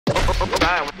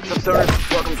Alright, what's up,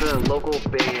 stoners? Welcome to the local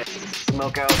band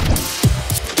Smokeout.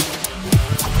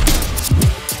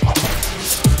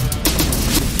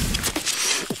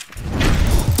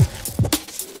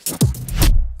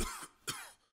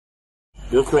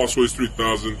 We're Crossways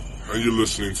 3000, and you're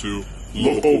listening to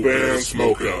Local Band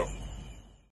Smokeout.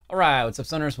 Alright, what's up,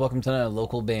 stoners? Welcome to another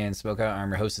local band Smokeout. I'm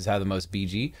your host, is How the Most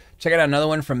BG. Check out another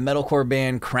one from metalcore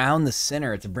band Crown the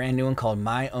Sinner. It's a brand new one called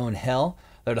My Own Hell.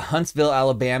 They're to Huntsville,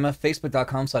 Alabama.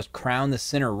 Facebook.com/Crown the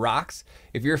Sinner rocks.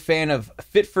 If you're a fan of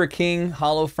Fit for a King,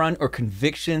 Hollow Front, or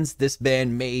Convictions, this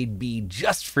band may be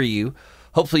just for you.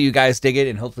 Hopefully you guys dig it,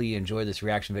 and hopefully you enjoy this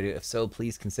reaction video. If so,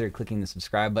 please consider clicking the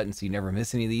subscribe button so you never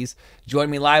miss any of these.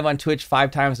 Join me live on Twitch 5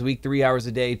 times a week, 3 hours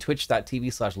a day,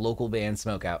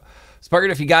 twitch.tv/localbandsmokeout. Spark it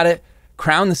if you got it.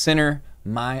 Crown the Sinner,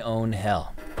 My Own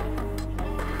Hell.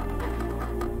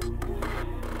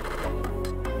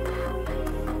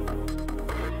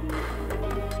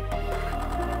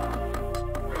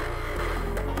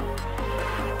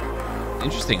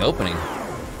 Interesting opening.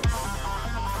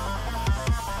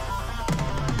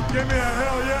 Give me a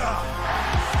hell yeah!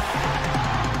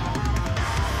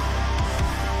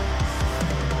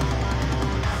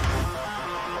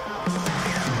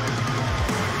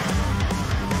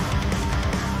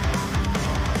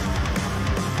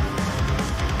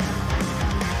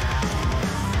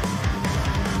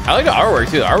 I like the artwork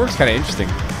too. The artwork's kind of interesting.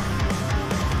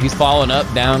 He's following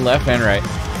up, down, left, and right.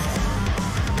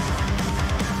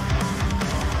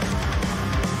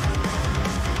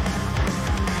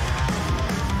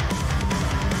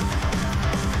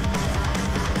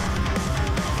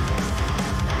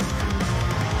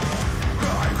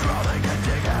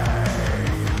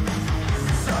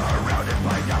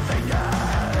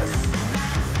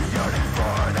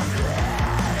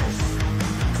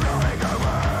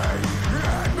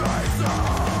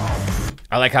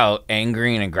 I like how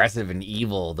angry and aggressive and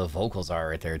evil the vocals are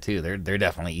right there too. They're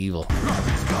definitely evil.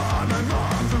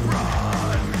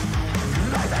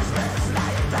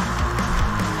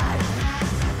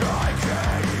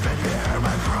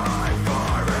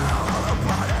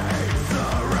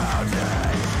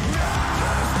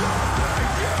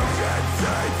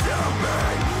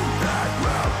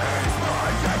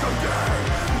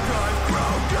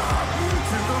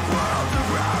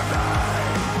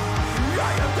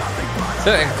 Is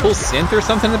that like a cool synth or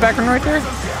something in the background right there?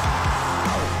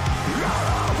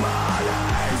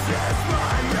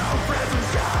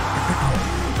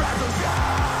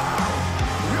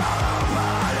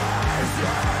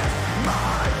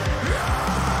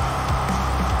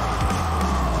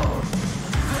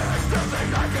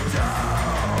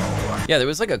 Yeah, there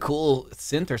was like a cool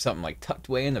synth or something like tucked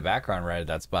way in the background right at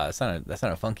that spot. That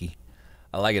sounded funky.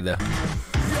 I like it though.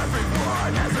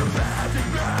 Everyone has a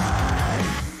magic bag.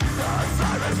 The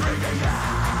sirens ringing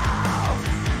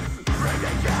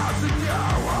out to no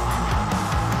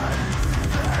one.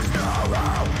 There's no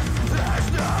hope, there's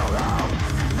no hope,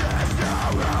 there's no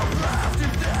hope left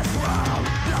in this world.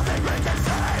 Nothing we can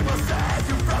say will save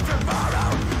you from tomorrow.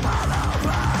 Hollow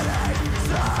body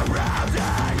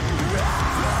surrounding.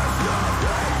 There's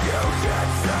nothing you can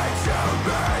say to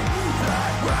me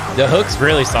that will. The hook's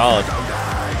really solid.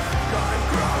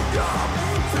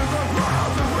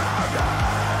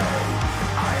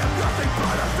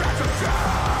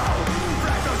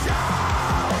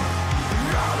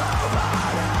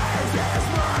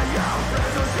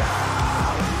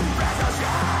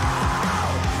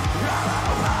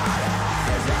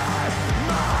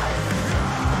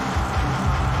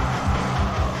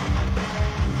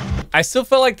 I still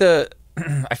feel like I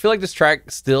feel like this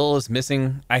track still is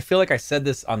missing. I feel like I said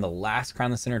this on the last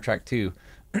Crown the Sinner track too,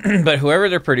 but whoever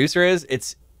their producer is,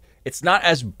 it's not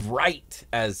as bright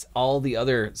as all the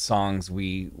other songs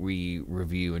we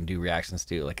review and do reactions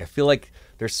to. Like I feel like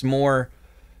there's more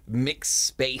mixed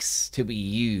space to be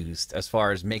used as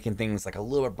far as making things like a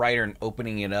little bit brighter and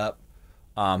opening it up.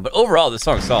 But overall, this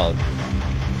song's solid.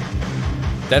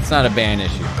 That's not a band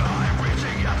issue.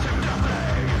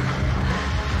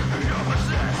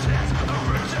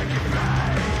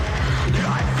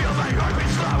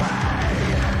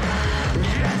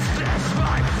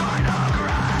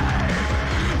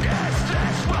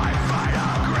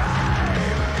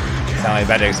 Sound like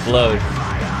about to explode.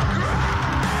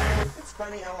 It's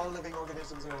funny how all living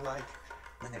organisms are like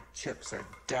when their chips are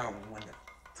down, when the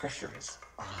pressure is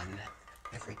on.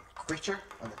 Every creature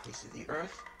on the face of the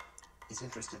earth is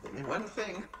interested in one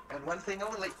thing and one thing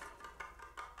only: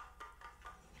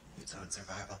 its own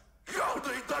survival.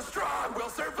 Only the strong will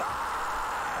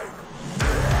survive!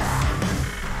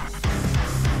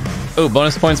 Oh,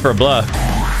 bonus points for a bluff.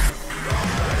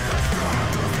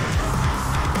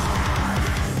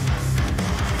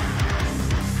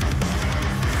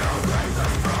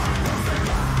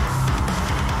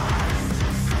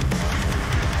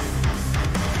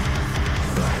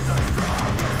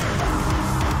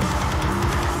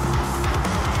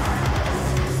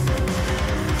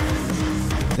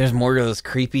 There's more of those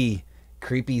creepy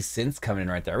synths coming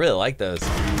in right there. I really like those.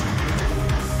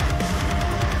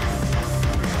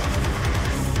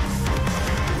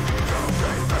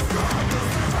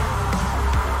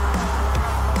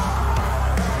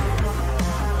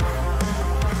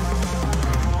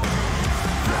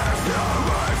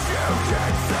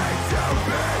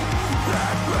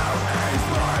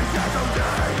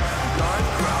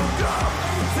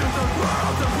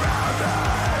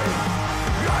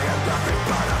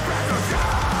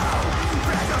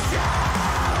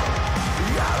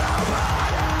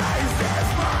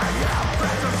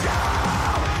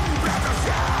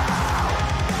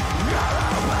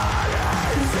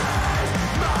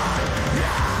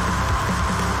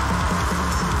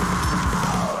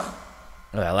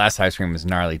 Oh, that last ice cream was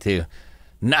gnarly too.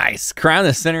 Nice. Crown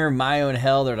the Center, My Own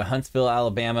Hell. They're to Huntsville,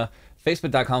 Alabama.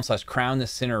 Facebook.com/Crown the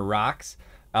Center Rocks.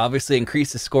 Obviously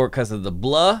increased the score because of the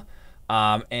blah.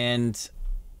 And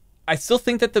I still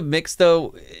think that the mix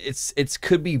though, it's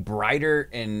could be brighter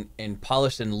and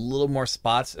polished in a little more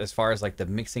spots as far as like the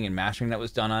mixing and mastering that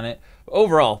was done on it.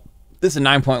 Overall, this is a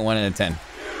 9.1 out of 10.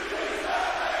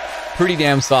 Pretty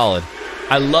damn solid.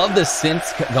 I love the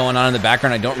synths going on in the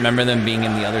background. I don't remember them being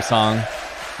in the other song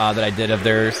that I did of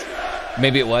theirs.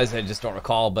 Maybe it was, I just don't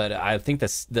recall, but I think the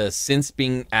synths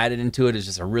being added into it is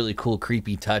just a really cool,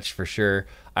 creepy touch for sure.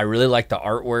 I really like the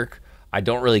artwork. I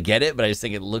don't really get it, but I just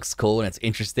think it looks cool and it's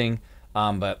interesting.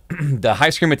 But the high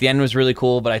scream at the end was really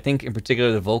cool, but I think in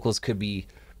particular the vocals could be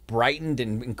brightened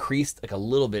and increased like a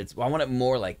little bit. I want it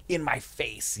more like in my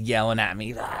face, yelling at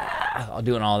me,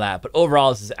 doing all that. But overall,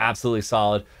 this is absolutely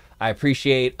solid. I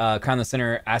appreciate Crown the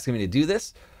Center asking me to do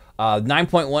this.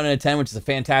 9.1 out of 10, which is a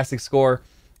fantastic score.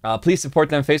 Please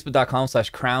support them.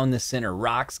 Facebook.com/Crown the Center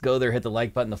Rocks. Go there, hit the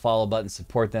like button, the follow button,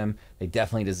 support them. They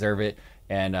definitely deserve it.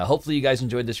 And hopefully you guys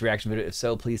enjoyed this reaction video. If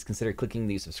so, please consider clicking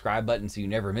the subscribe button so you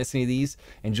never miss any of these.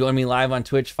 And join me live on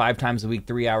Twitch 5 times a week,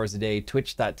 3 hours a day.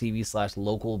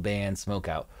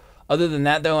 Twitch.tv/localbandsmokeout. Other than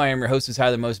that, though, I am your host who's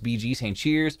higher than most, BG, saying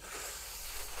cheers.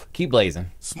 Keep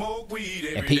blazing. Smoke weed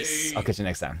every and peace. day. I'll catch you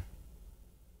next time.